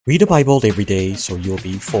Read the Bible every day so you'll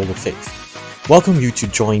be full of faith. Welcome you to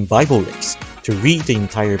join Bible Race to read the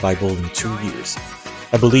entire Bible in 2 years.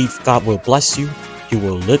 I believe God will bless you, He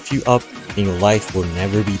will lift you up, and your life will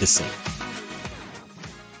never be the same.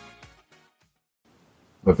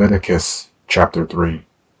 Leviticus chapter 3.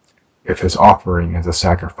 If his offering is a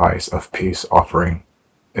sacrifice of peace offering,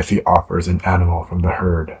 if he offers an animal from the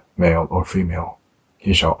herd, male or female,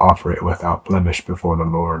 he shall offer it without blemish before the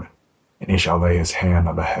Lord, and he shall lay his hand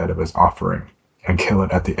on the head of his offering, and kill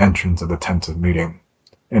it at the entrance of the tent of meeting.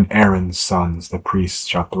 And Aaron's sons, the priests,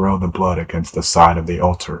 shall throw the blood against the side of the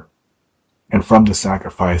altar. And from the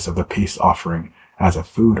sacrifice of the peace offering, as a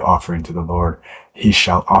food offering to the Lord, he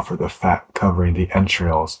shall offer the fat covering the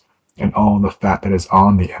entrails, and all the fat that is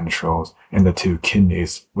on the entrails, and the 2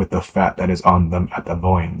 kidneys, with the fat that is on them at the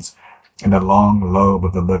loins, and the long lobe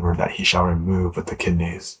of the liver that he shall remove with the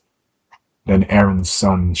kidneys. Then Aaron's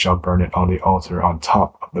sons shall burn it on the altar on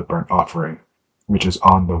top of the burnt offering, which is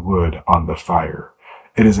on the wood on the fire.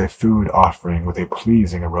 It is a food offering with a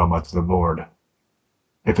pleasing aroma to the Lord.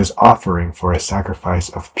 If his offering for a sacrifice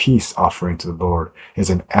of peace offering to the Lord is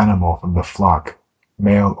an animal from the flock,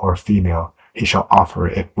 male or female, he shall offer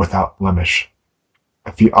it without blemish.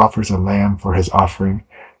 If he offers a lamb for his offering,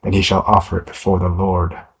 then he shall offer it before the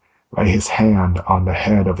Lord, lay his hand on the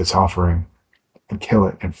head of his offering, and kill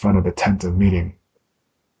it in front of the tent of meeting.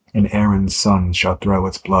 And Aaron's sons shall throw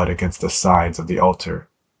its blood against the sides of the altar.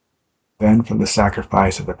 Then from the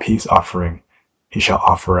sacrifice of the peace offering, he shall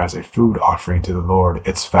offer as a food offering to the Lord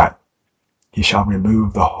its fat. He shall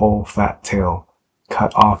remove the whole fat tail,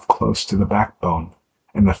 cut off close to the backbone,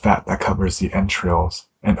 and the fat that covers the entrails,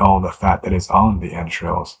 and all the fat that is on the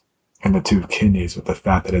entrails, and the 2 kidneys with the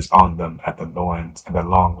fat that is on them at the loins, and the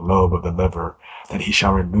long lobe of the liver that he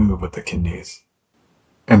shall remove with the kidneys.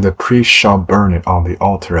 And the priest shall burn it on the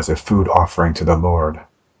altar as a food offering to the Lord.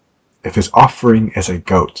 If his offering is a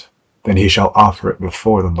goat, then he shall offer it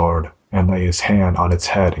before the Lord, and lay his hand on its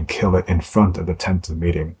head and kill it in front of the tent of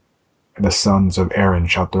meeting. And the sons of Aaron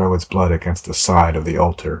shall throw its blood against the side of the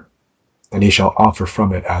altar. Then he shall offer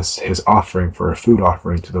from it as his offering for a food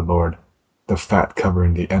offering to the Lord, the fat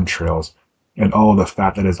covering the entrails, and all the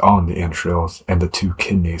fat that is on the entrails, and the 2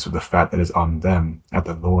 kidneys with the fat that is on them at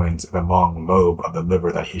the loins, and the long lobe of the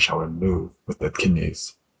liver that he shall remove with the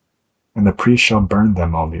kidneys. And the priest shall burn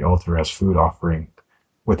them on the altar as food offering,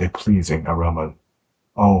 with a pleasing aroma.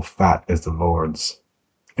 All fat is the Lord's.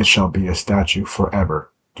 It shall be a statute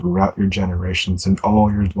forever throughout your generations in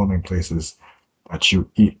all your dwelling places, that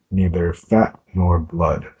you eat neither fat nor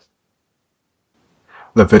blood.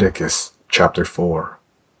 Leviticus chapter 4.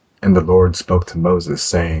 And the Lord spoke to Moses,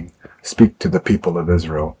 saying, Speak to the people of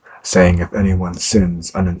Israel, saying, If anyone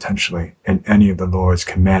sins unintentionally in any of the Lord's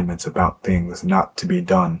commandments about things not to be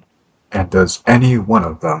done, and does any one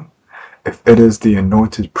of them, if it is the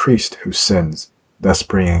anointed priest who sins, thus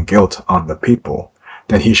bringing guilt on the people,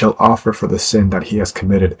 then he shall offer for the sin that he has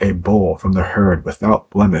committed a bull from the herd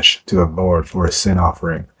without blemish to the Lord for a sin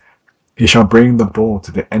offering. He shall bring the bull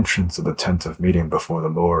to the entrance of the tent of meeting before the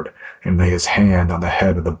Lord, and lay his hand on the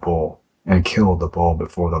head of the bull, and kill the bull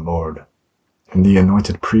before the Lord. And the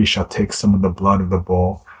anointed priest shall take some of the blood of the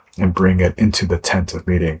bull, and bring it into the tent of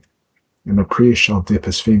meeting. And the priest shall dip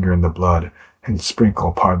his finger in the blood, and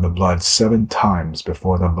sprinkle part of the blood 7 times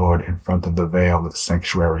before the Lord in front of the veil of the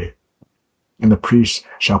sanctuary. And the priest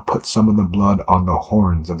shall put some of the blood on the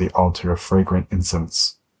horns of the altar of fragrant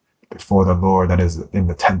incense, before the Lord that is in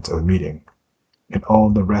the tent of meeting. And all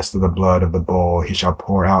the rest of the blood of the bull he shall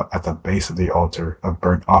pour out at the base of the altar of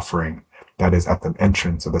burnt offering, that is at the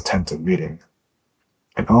entrance of the tent of meeting.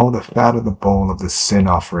 And all the fat of the bull of the sin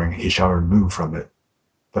offering he shall remove from it,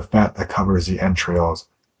 the fat that covers the entrails,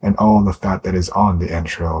 and all the fat that is on the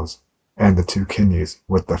entrails, and the 2 kidneys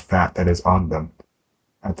with the fat that is on them,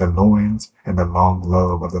 at the loins and the long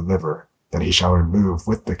lobe of the liver, that he shall remove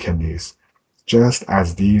with the kidneys, just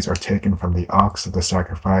as these are taken from the ox of the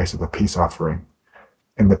sacrifice of the peace offering.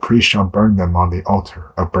 And the priest shall burn them on the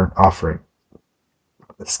altar of burnt offering.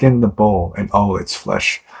 The skin of the bull and all its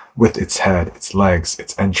flesh, with its head, its legs,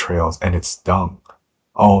 its entrails, and its dung.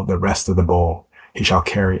 All the rest of the bull he shall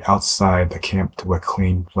carry outside the camp to a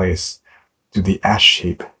clean place, to the ash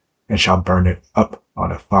heap, and shall burn it up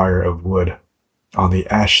on a fire of wood. On the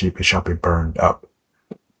ash heap it shall be burned up.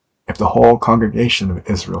 If the whole congregation of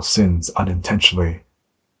Israel sins unintentionally,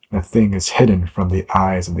 and the thing is hidden from the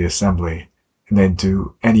eyes of the assembly, and they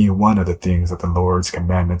do any one of the things that the Lord's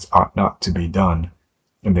commandments ought not to be done,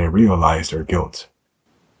 and they realize their guilt.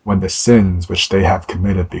 When the sins which they have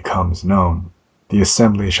committed becomes known, the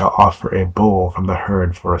assembly shall offer a bull from the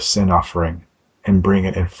herd for a sin offering, and bring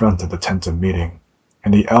it in front of the tent of meeting,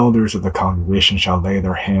 And the elders of the congregation shall lay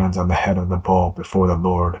their hands on the head of the bull before the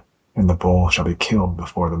Lord, and the bull shall be killed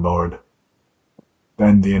before the Lord.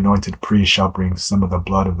 Then the anointed priest shall bring some of the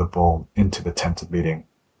blood of the bull into the tent of meeting.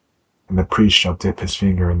 And the priest shall dip his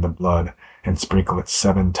finger in the blood, and sprinkle it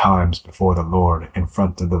 7 times before the Lord in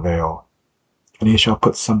front of the veil. And he shall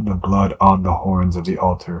put some of the blood on the horns of the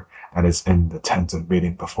altar that is in the tent of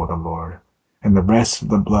meeting before the Lord. And the rest of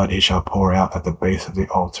the blood he shall pour out at the base of the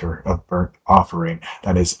altar of burnt offering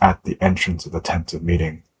that is at the entrance of the tent of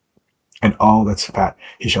meeting. And all its fat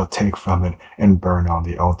he shall take from it and burn on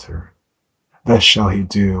the altar. Thus shall he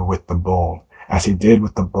do with the bull, as he did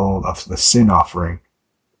with the bull of the sin offering.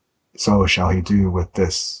 So shall he do with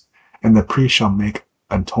this. And the priest shall make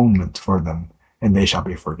atonement for them, and they shall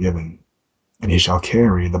be forgiven. And he shall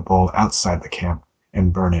carry the bull outside the camp,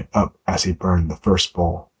 and burn it up as he burned the first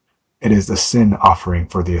bull. It is the sin offering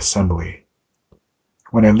for the assembly.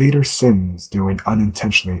 When a leader sins, doing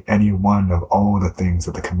unintentionally any one of all the things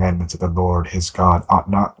that the commandments of the Lord his God ought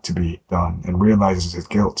not to be done, and realizes his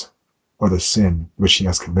guilt, or the sin which he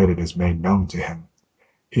has committed is made known to him,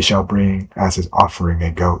 he shall bring as his offering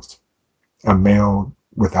a goat, a male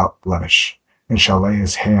without blemish, and shall lay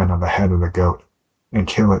his hand on the head of the goat, and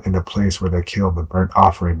kill it in the place where they killed the burnt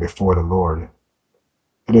offering before the Lord.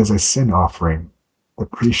 It is a sin offering. The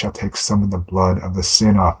priest shall take some of the blood of the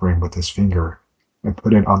sin offering with his finger, and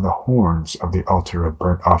put it on the horns of the altar of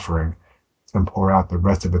burnt offering, and pour out the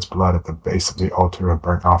rest of its blood at the base of the altar of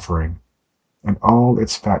burnt offering. And all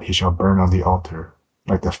its fat he shall burn on the altar,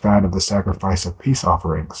 like the fat of the sacrifice of peace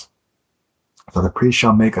offerings. So the priest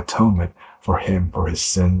shall make atonement for him for his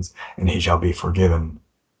sins, and he shall be forgiven.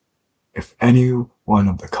 If any one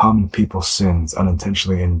of the common people sins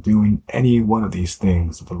unintentionally in doing any one of these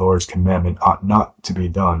things that the Lord's commandment ought not to be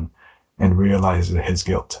done, and realizes his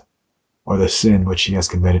guilt, or the sin which he has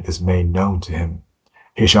committed is made known to him,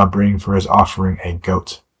 he shall bring for his offering a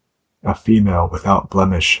goat, a female without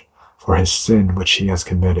blemish, for his sin which he has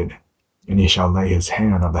committed, and he shall lay his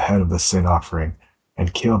hand on the head of the sin offering,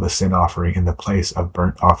 and kill the sin offering in the place of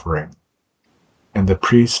burnt offering. And the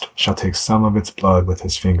priest shall take some of its blood with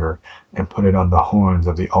his finger, and put it on the horns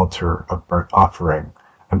of the altar of burnt offering,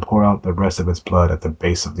 and pour out the rest of its blood at the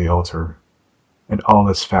base of the altar. And all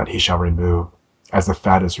its fat he shall remove, as the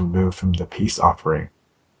fat is removed from the peace offering.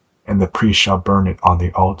 And the priest shall burn it on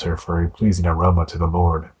the altar for a pleasing aroma to the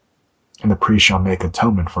Lord. And the priest shall make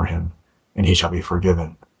atonement for him, and he shall be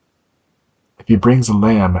forgiven. If he brings a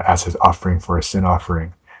lamb as his offering for a sin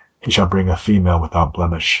offering, he shall bring a female without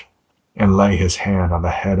blemish, and lay his hand on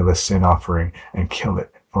the head of a sin offering, and kill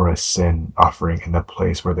it for a sin offering in the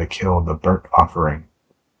place where they killed the burnt offering.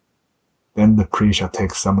 Then the priest shall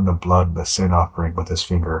take some of the blood of the sin offering with his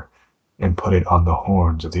finger, and put it on the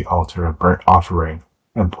horns of the altar of burnt offering,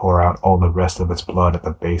 and pour out all the rest of its blood at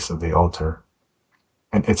the base of the altar.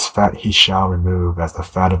 And its fat he shall remove, as the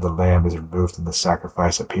fat of the lamb is removed from the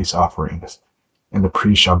sacrifice of peace offerings. And the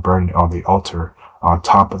priest shall burn it on the altar, on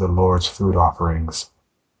top of the Lord's food offerings.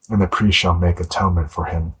 And the priest shall make atonement for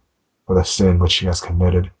him, for the sin which he has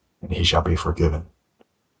committed, and he shall be forgiven.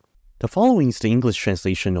 The following is the English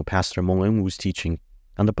translation of Pastor Mong Wu's teaching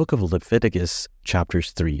on the book of Leviticus,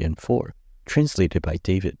 chapters 3 and 4, translated by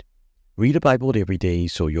David. Read the Bible every day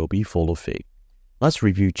so you'll be full of faith. Let's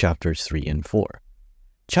review chapters 3 and 4.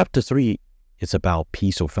 Chapter 3 is about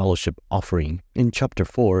peace or fellowship offering, and chapter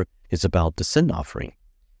 4 is about the sin offering.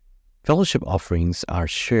 Fellowship offerings are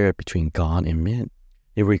shared between God and man.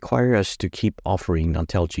 They require us to keep offering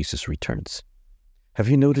until Jesus returns. Have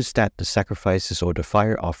you noticed that the sacrifices or the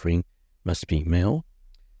fire offering must be male?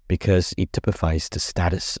 Because it typifies the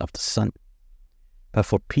status of the son. But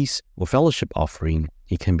for peace or fellowship offering,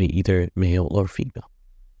 it can be either male or female.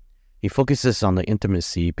 It focuses on the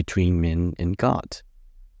intimacy between men and God.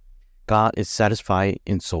 God is satisfied,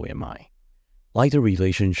 and so am I. Like the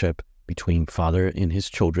relationship between father and his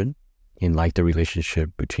children, and like the relationship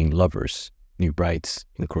between lovers, new brides,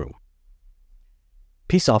 and groom.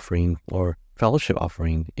 Peace offering or fellowship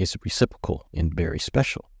offering is reciprocal and very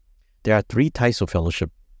special. There are 3 types of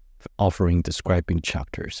fellowship offering described in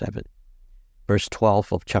chapter 7. Verse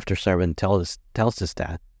 12 of chapter 7 tells us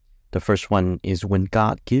that the first one is when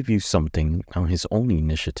God gives you something on his own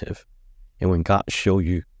initiative, and when God shows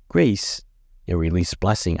you grace and release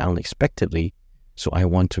blessing unexpectedly, so I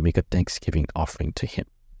want to make a thanksgiving offering to him.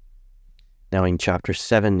 Now in chapter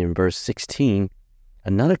 7 in verse 16,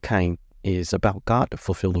 another kind is about God to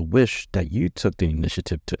fulfill the wish that you took the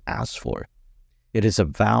initiative to ask for. It is a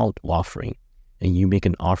vowed offering, and you make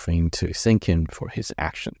an offering to thank him for his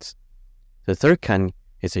actions. The third kind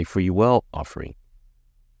is a free will offering.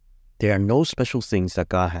 There are no special things that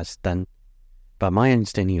God has done, but my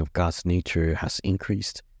understanding of God's nature has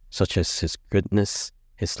increased, such as His goodness,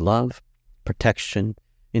 His love, protection,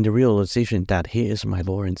 and the realization that He is my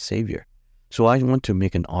Lord and Savior. So I want to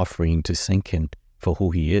make an offering to thank Him for who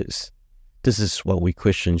He is. This is what we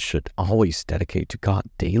Christians should always dedicate to God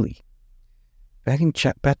daily.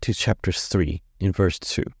 Back to chapter 3, in verse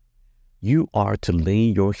 2. You are to lay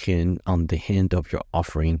your hand on the hand of your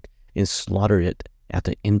offering and slaughter it at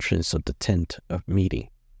the entrance of the tent of meeting.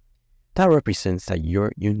 That represents that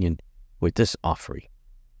your union with this offering,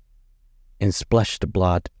 and splash the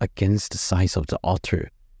blood against the sides of the altar,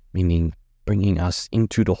 meaning bringing us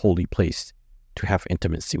into the holy place to have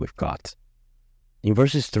intimacy with God. In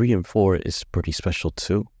verses 3 and 4 is pretty special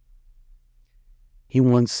too. He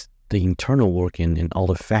wants the internal organ and all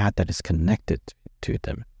the fat that is connected to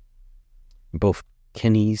them, both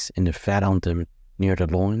kidneys and the fat on them near the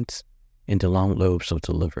loins and the long lobes of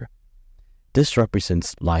the liver. This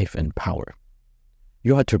represents life and power.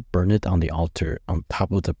 You are to burn it on the altar on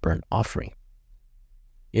top of the burnt offering.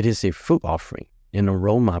 It is a food offering, an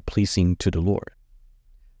aroma pleasing to the Lord.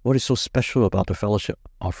 What is so special about the fellowship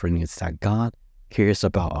offering is that God cares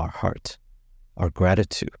about our heart, our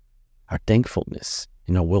gratitude, our thankfulness,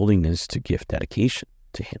 and our willingness to give dedication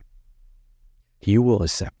to Him. He will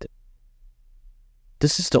accept it.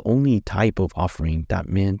 This is the only type of offering that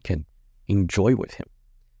man can enjoy with Him.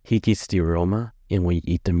 He gets the aroma, and we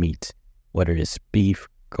eat the meat, whether it's beef,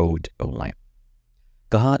 goat, or lamb.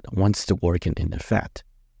 God wants the organ in the fat,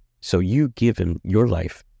 so you give Him your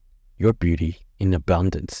life, your beauty in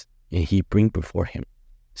abundance, and He bring before Him.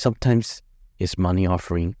 Sometimes it's money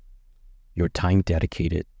offering, your time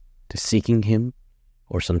dedicated to seeking Him,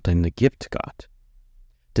 or sometimes a gift to God.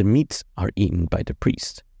 The meats are eaten by the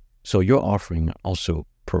priest, so your offering also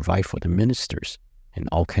provide for the ministers and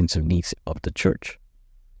all kinds of needs of the church.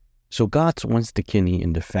 So God wants the kidney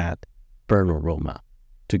and the fat, burn aroma,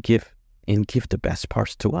 to give the best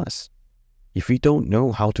parts to us. If we don't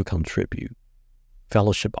know how to contribute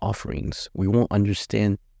fellowship offerings, we won't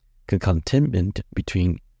understand the contentment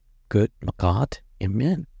between good God and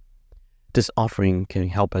man. This offering can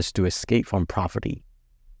help us to escape from poverty,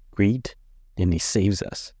 greed, and it saves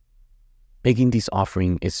us. Making this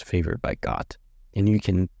offering is favored by God, and you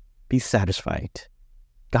can be satisfied.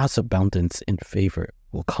 God's abundance and favor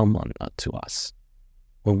will come on to us.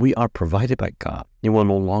 When we are provided by God, it will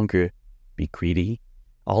no longer be greedy,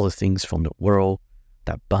 all the things from the world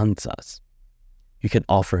that binds us. You can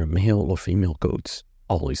offer male or female goats,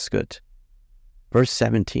 all is good. Verse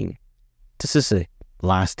 17, this is a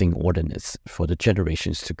lasting ordinance for the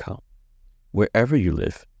generations to come. Wherever you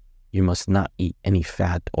live, you must not eat any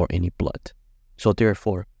fat or any blood. So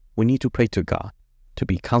therefore, we need to pray to God to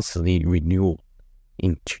be constantly renewed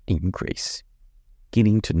in grace,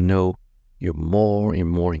 getting to know you more and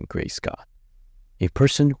more in grace, God. A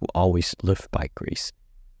person who always lives by grace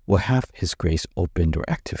will have his grace opened or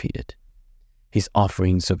activated. His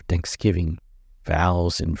offerings of thanksgiving,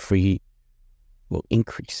 vows, and free will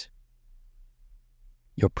increase.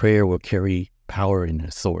 Your prayer will carry power and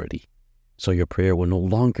authority, so your prayer will no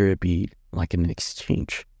longer be like an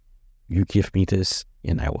exchange. You give me this,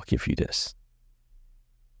 and I will give you this.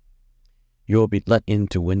 You will be let in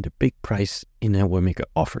to win the big prize, and I will make an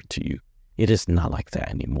offer to you. It is not like that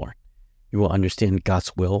anymore. You will understand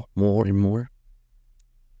God's will more and more.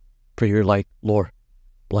 Prayer like, Lord,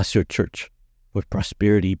 bless your church with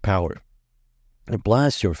prosperity, power, and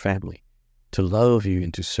bless your family to love you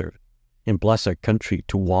and to serve, and bless our country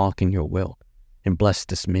to walk in your will, and bless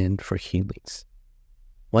this man for healings.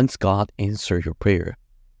 Once God answers your prayer,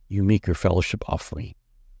 you make your fellowship offering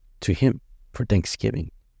to Him for thanksgiving,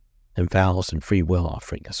 and vows and free will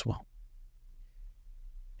offering as well.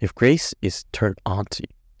 If grace is turned on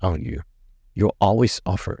you, you'll always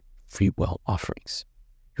offer free will offerings.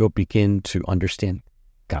 You'll begin to understand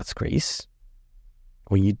God's grace.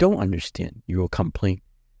 When you don't understand, you will complain,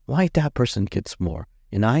 why that person gets more,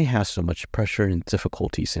 and I have so much pressure and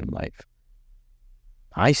difficulties in life.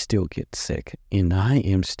 I still get sick, and I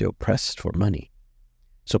am still pressed for money.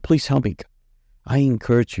 So please help me. I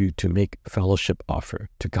encourage you to make fellowship offer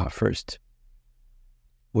to God first.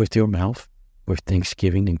 With your mouth, with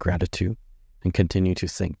thanksgiving and gratitude, and continue to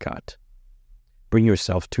thank God. Bring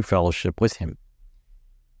yourself to fellowship with Him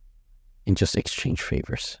and just exchange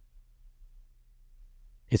favors.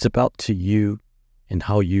 It's about to you and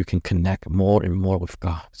how you can connect more and more with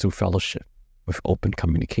God through fellowship, with open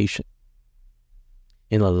communication,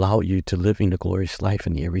 and allow you to live in a glorious life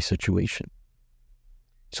in every situation.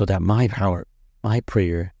 So that my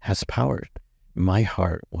prayer has power. My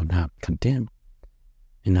heart will not condemn,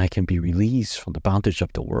 and I can be released from the bondage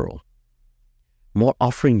of the world. More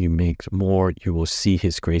offering you make, the more you will see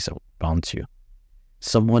His grace abound you.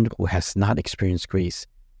 Someone who has not experienced grace,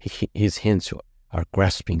 his hands are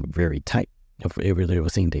grasping very tight of every little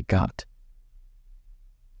thing they got.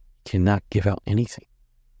 Cannot give out anything.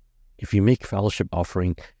 If you make fellowship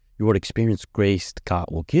offering, you will experience grace God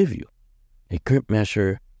will give you. A good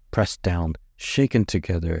measure, pressed down, shaken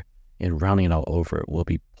together, and rounding out over will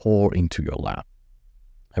be poured into your lap.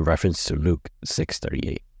 A reference to Luke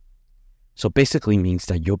 6:38. So basically means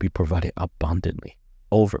that you'll be provided abundantly,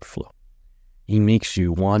 overflow. He makes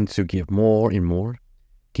you want to give more and more,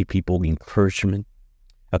 give people encouragement,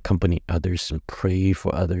 accompany others and pray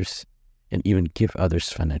for others, and even give others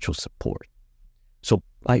financial support. So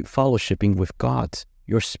by fellowshipping with God,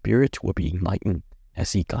 your spirit will be enlightened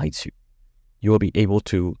as He guides you. You will be able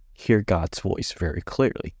to hear God's voice very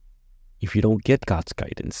clearly. If you don't get God's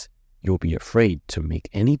guidance, you'll be afraid to make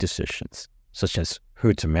any decisions, such as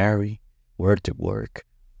who to marry, where to work,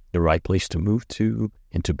 the right place to move to,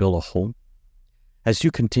 and to build a home. As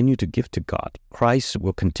you continue to give to God, Christ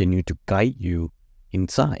will continue to guide you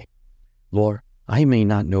inside. Lord, I may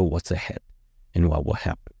not know what's ahead and what will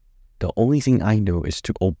happen. The only thing I know is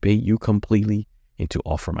to obey you completely and to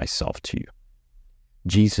offer myself to you.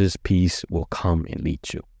 Jesus' peace will come and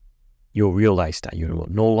lead you. You'll realize that you will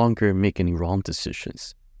no longer make any wrong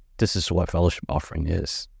decisions. This is what fellowship offering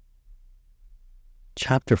is.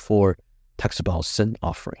 Chapter 4 talks about sin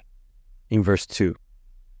offering. In verse 2,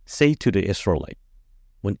 say to the Israelite,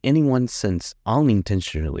 when anyone sins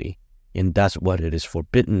unintentionally and does what it is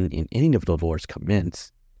forbidden in any of the Lord's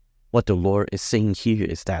commands, what the Lord is saying here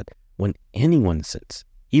is that when anyone sins,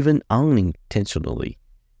 even unintentionally,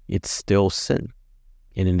 it's still sin.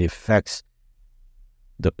 And it affects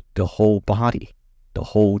the whole body, the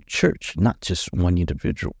whole church, not just one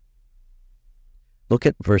individual. Look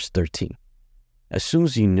at verse 13. As soon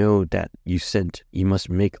as you know that you sinned, you must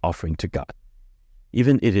make offering to God.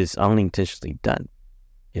 Even if it is unintentionally done,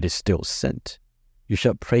 it is still sent. You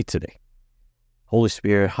shall pray today. Holy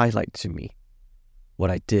Spirit, highlight to me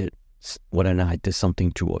what I did, whether or not I did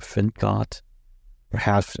something to offend God.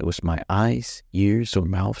 Perhaps it was my eyes, ears, or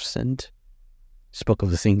mouth sinned. Spoke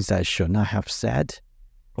of the things that I should not have said,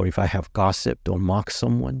 or if I have gossiped or mocked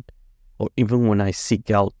someone, or even when I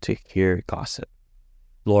seek out to hear gossip.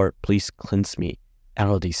 Lord, please cleanse me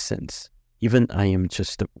out of these sins. Even I am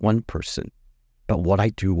just one person, but what I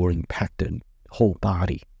do will impact the whole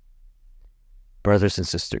body. Brothers and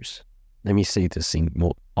sisters, let me say this in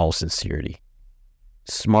all sincerity.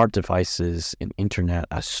 Smart devices and internet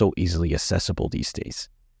are so easily accessible these days.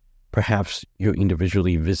 Perhaps you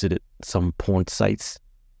individually visited some porn sites,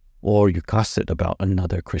 or you gossiped about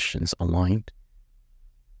another Christians online,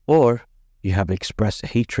 or you have expressed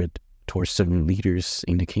hatred towards certain leaders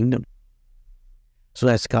in the kingdom. So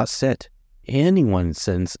as God said, anyone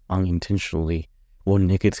sins unintentionally will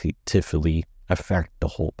negatively affect the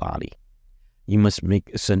whole body. You must make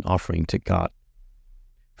a sin offering to God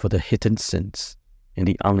for the hidden sins and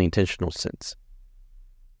the unintentional sins.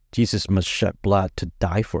 Jesus must shed blood to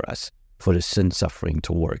die for us, for the sin suffering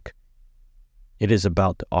to work. It is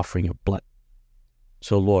about the offering of blood.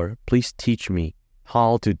 So Lord, please teach me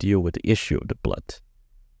how to deal with the issue of the blood.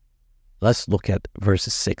 Let's look at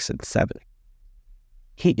verses 6 and 7.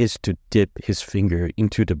 He is to dip his finger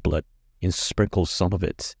into the blood and sprinkle some of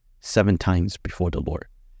it 7 times before the Lord,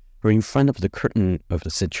 or in front of the curtain of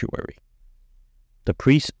the sanctuary. The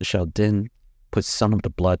priest shall then put some of the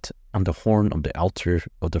blood on the horn of the altar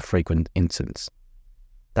of the fragrant incense,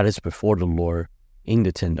 that is before the Lord in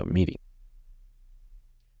the tent of meeting.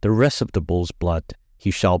 The rest of the bull's blood he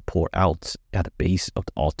shall pour out at the base of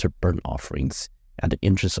the altar burnt offerings at the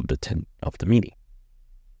entrance of the tent of the meeting.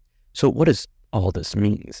 So what does all this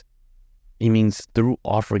means? It means through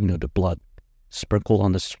offering of the blood, sprinkle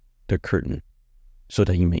on the curtain so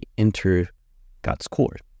that you may enter God's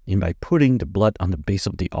court. And by putting the blood on the base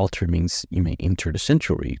of the altar means you may enter the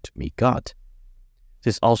sanctuary to meet God.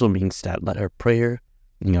 This also means that let our prayer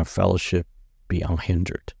and our fellowship be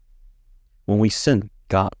unhindered. When we sin,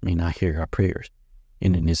 God may not hear our prayers,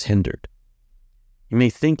 and it is hindered. You may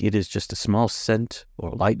think it is just a small sin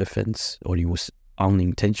or light offense, or it was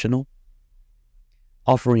unintentional.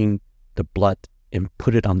 Offering the blood and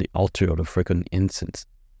put it on the altar of the fragrant incense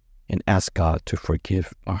and ask God to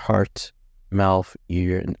forgive our heart, mouth,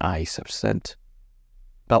 ear, and eyes have sinned.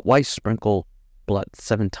 But why sprinkle blood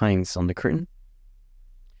 7 times on the curtain?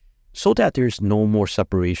 So that there is no more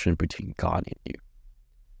separation between God and you.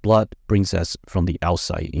 Blood brings us from the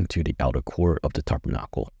outside into the outer court of the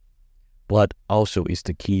tabernacle. Blood also is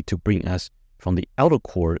the key to bring us from the outer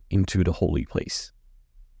court into the holy place.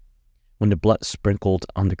 When the blood sprinkled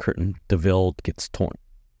on the curtain, the veil gets torn.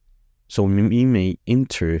 So we may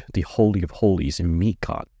enter the Holy of Holies and meet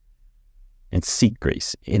God and seek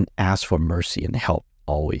grace and ask for mercy and help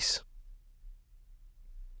always.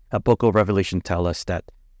 The book of Revelation tells us that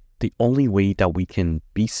the only way that we can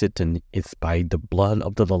be certain is by the blood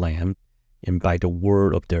of the Lamb and by the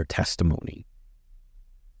word of their testimony.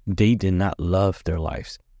 They did not love their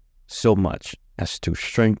lives so much as to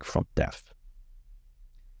shrink from death.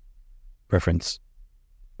 Reference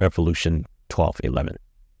Revelation 12:11.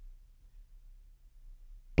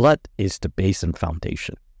 Blood is the base and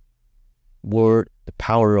foundation. Word, the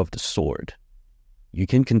power of the sword. You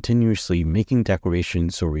can continuously making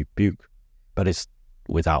declarations or rebuke, but it's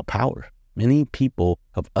without power. Many people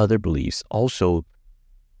of other beliefs also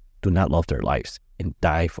do not love their lives and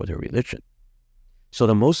die for their religion. So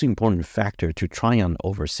the most important factor to triumph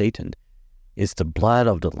over Satan is the blood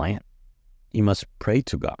of the Lamb. You must pray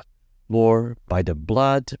to God, Lord, by the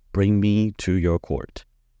blood, bring me to your court,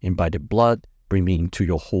 and by the blood, bring me into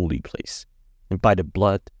your holy place, and by the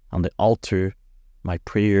blood on the altar, my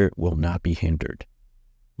prayer will not be hindered.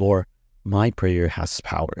 Lord, my prayer has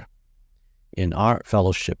power, and our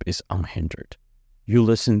fellowship is unhindered. You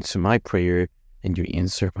listen to my prayer, and you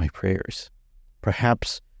answer my prayers.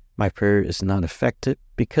 Perhaps my prayer is not effective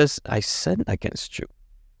because I sinned against you.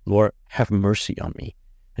 Lord, have mercy on me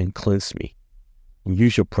and cleanse me, and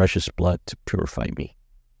use your precious blood to purify me.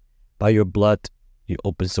 By your blood, you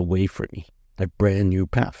open the way for me, a brand new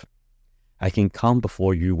path. I can come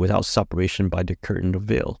before you without separation by the curtain of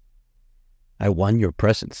veil. I want your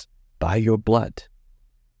presence by your blood.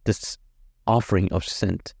 This offering of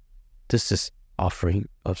sin. This is offering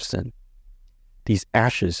of sin. These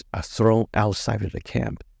ashes are thrown outside of the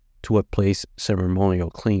camp to a place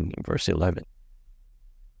ceremonial clean in verse 11,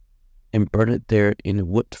 and burn it there in a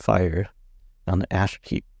wood fire on the ash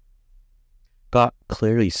heap. God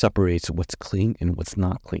clearly separates what's clean and what's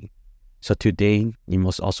not clean. So today, you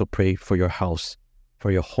must also pray for your house,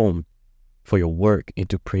 for your home, for your work, and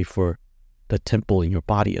to pray for the temple in your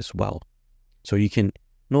body as well. So you can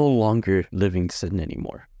no longer live in sin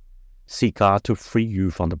anymore. Seek God to free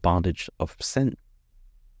you from the bondage of sin.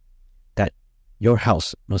 That your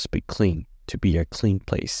house must be clean to be a clean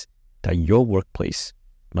place. That your workplace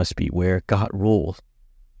must be where God rules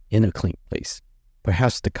in a clean place.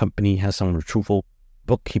 Perhaps the company has some untruthful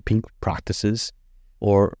bookkeeping practices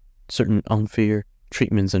or certain unfair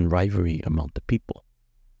treatments and rivalry among the people.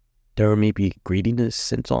 There may be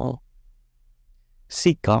greediness and all.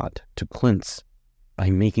 Seek God to cleanse by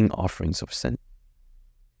making offerings of sin.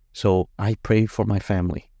 So I pray for my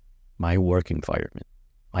family, my work environment,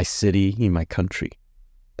 my city, and my country.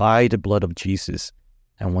 By the blood of Jesus,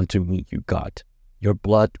 I want to meet you, God. Your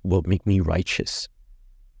blood will make me righteous.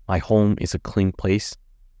 My home is a clean place,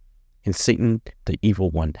 and Satan, the evil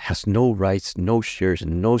one, has no rights, no shares,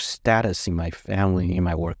 and no status in my family, in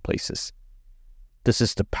my workplaces. This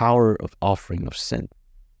is the power of offering of sin.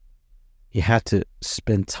 You had to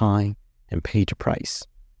spend time and pay the price,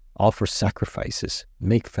 offer sacrifices,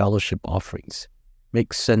 make fellowship offerings,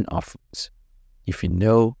 make sin offerings. If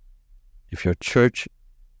your church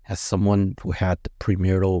has someone who had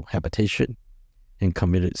premarital habitation and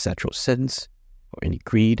committed sexual sins, or any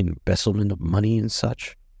greed and embezzlement of money and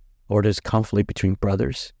such, or there's conflict between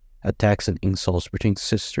brothers, attacks and insults between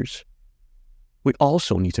sisters, we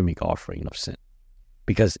also need to make offering of sin.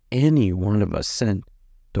 Because any one of us sin,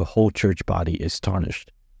 the whole church body is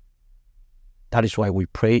tarnished. That is why we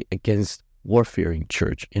pray against warfare in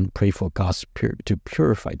church and pray for God to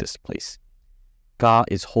purify this place. God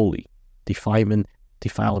is holy. Defilement,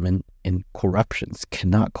 and corruptions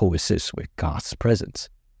cannot coexist with God's presence.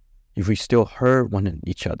 If we still hurt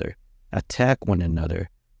each other, attack one another,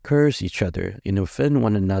 curse each other, and offend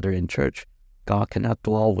one another in church, God cannot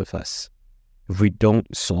dwell with us if we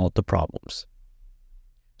don't solve the problems.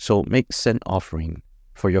 So make sin offering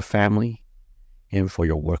for your family and for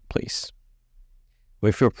your workplace.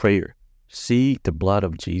 With your prayer, seek the blood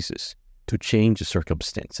of Jesus to change the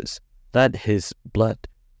circumstances. Let his blood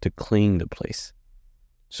to clean the place.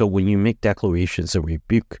 So when you make declarations of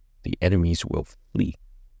rebuke, the enemies will flee.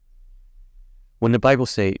 When the Bible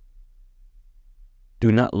says,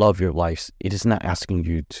 do not love your lives, it is not asking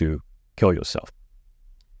you to kill yourself.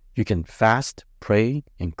 You can fast, pray,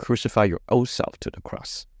 and crucify your old self to the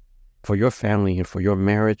cross for your family and for your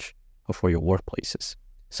marriage or for your workplaces.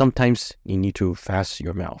 Sometimes you need to fast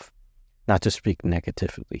your mouth, not to speak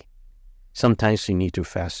negatively. Sometimes you need to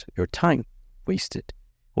fast your time wasted,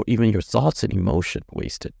 or even your thoughts and emotion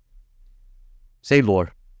wasted. Say, Lord,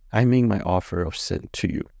 I make my offer of sin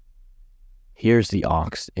to you. Here's the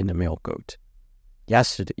ox and the male goat.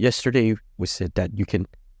 Yesterday we said that you can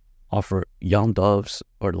offer young doves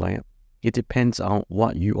or lamb. It depends on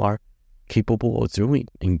what you are capable of doing,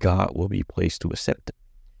 and God will be pleased to accept it.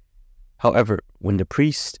 However, when the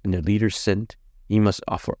priest and the leader sinned, you must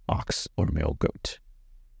offer ox or male goat.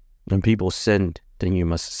 When people sinned, then you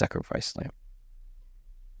must sacrifice lamb.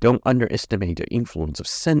 Don't underestimate the influence of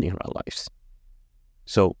sin in our lives.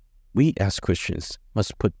 So we as Christians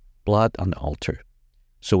must put blood on the altar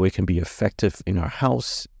so we can be effective in our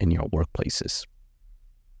house and in our workplaces.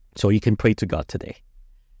 So you can pray to God today.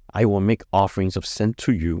 I will make offerings of sin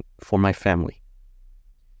to you for my family.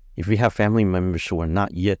 If we have family members who are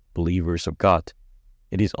not yet believers of God,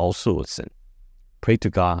 it is also a sin. Pray to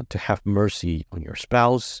God to have mercy on your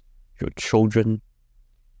spouse, your children,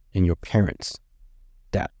 and your parents,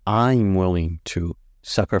 that I'm willing to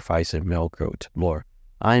sacrifice a male goat. Lord,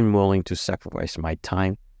 I'm willing to sacrifice my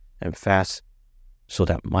time and fast so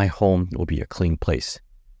that my home will be a clean place.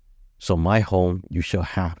 So my home, you shall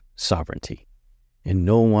have sovereignty, and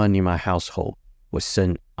no one in my household will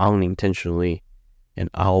sin unintentionally, and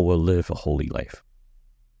I will live a holy life.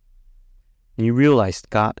 And you realize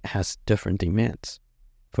God has different demands.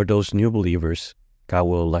 For those new believers, God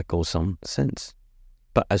will let go some sins.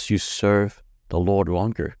 But as you serve the Lord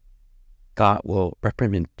longer, God will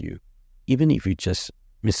reprimand you, even if you just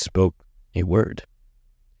misspoke a word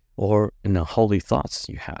or in the holy thoughts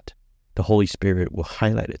you had. The Holy Spirit will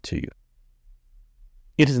highlight it to you.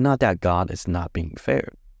 It is not that God is not being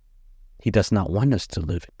fair. He does not want us to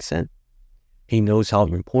live in sin. He knows how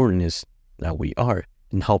important it is that we are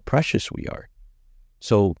and how precious we are.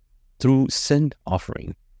 So through sin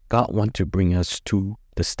offering, God wants to bring us to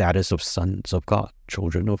the status of sons of God,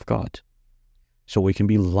 children of God, so we can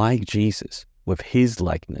be like Jesus with His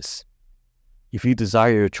likeness. If you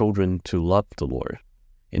desire your children to love the Lord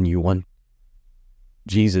and you want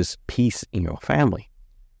Jesus' peace in your family,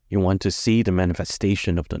 you want to see the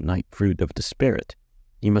manifestation of the night fruit of the Spirit,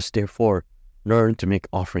 you must therefore learn to make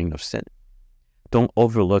offering of sin. Don't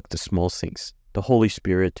overlook the small things. The Holy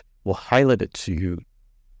Spirit will highlight it to you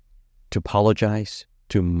to apologize,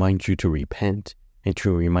 to remind you to repent, and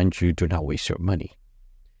to remind you to not waste your money.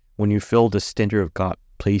 When you feel the standard of God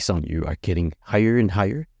placed on you are getting higher and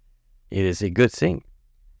higher, it is a good thing.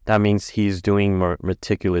 That means He is doing more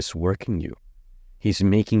meticulous work in you. He's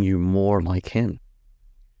making you more like Him.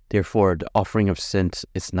 Therefore, the offering of sins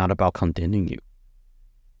is not about condemning you.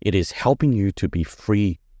 It is helping you to be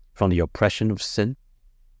free from the oppression of sin,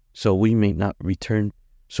 so we may return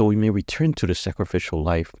to the sacrificial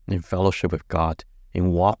life in fellowship with God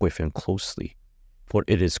and walk with Him closely, for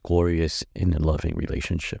it is glorious in a loving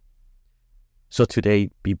relationship. So today,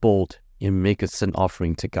 be bold and make a sin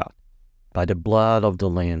offering to God by the blood of the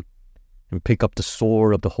Lamb, and pick up the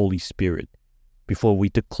sword of the Holy Spirit before we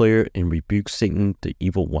declare and rebuke Satan, the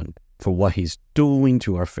evil one, for what he's doing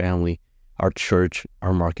to our family, our church,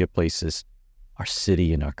 our marketplaces, our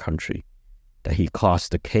city, and our country, that he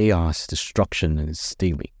caused the chaos, destruction, and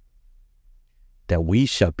stealing. That we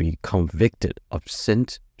shall be convicted of sin,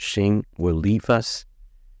 shame will leave us,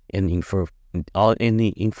 and any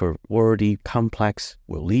inferiority complex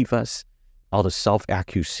will leave us, all the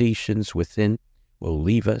self-accusations within will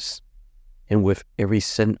leave us, and with every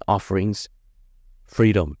sin offerings,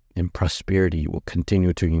 freedom and prosperity will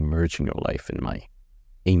continue to emerge in your life and mine.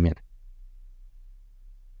 Amen.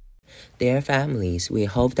 Dear families, we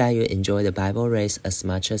hope that you enjoy the Bible race as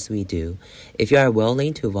much as we do. If you are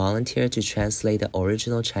willing to volunteer to translate the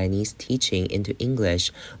original Chinese teaching into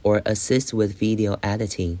English or assist with video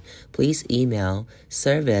editing, please email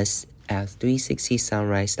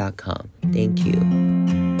service@360sunrise.com. Thank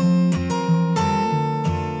you.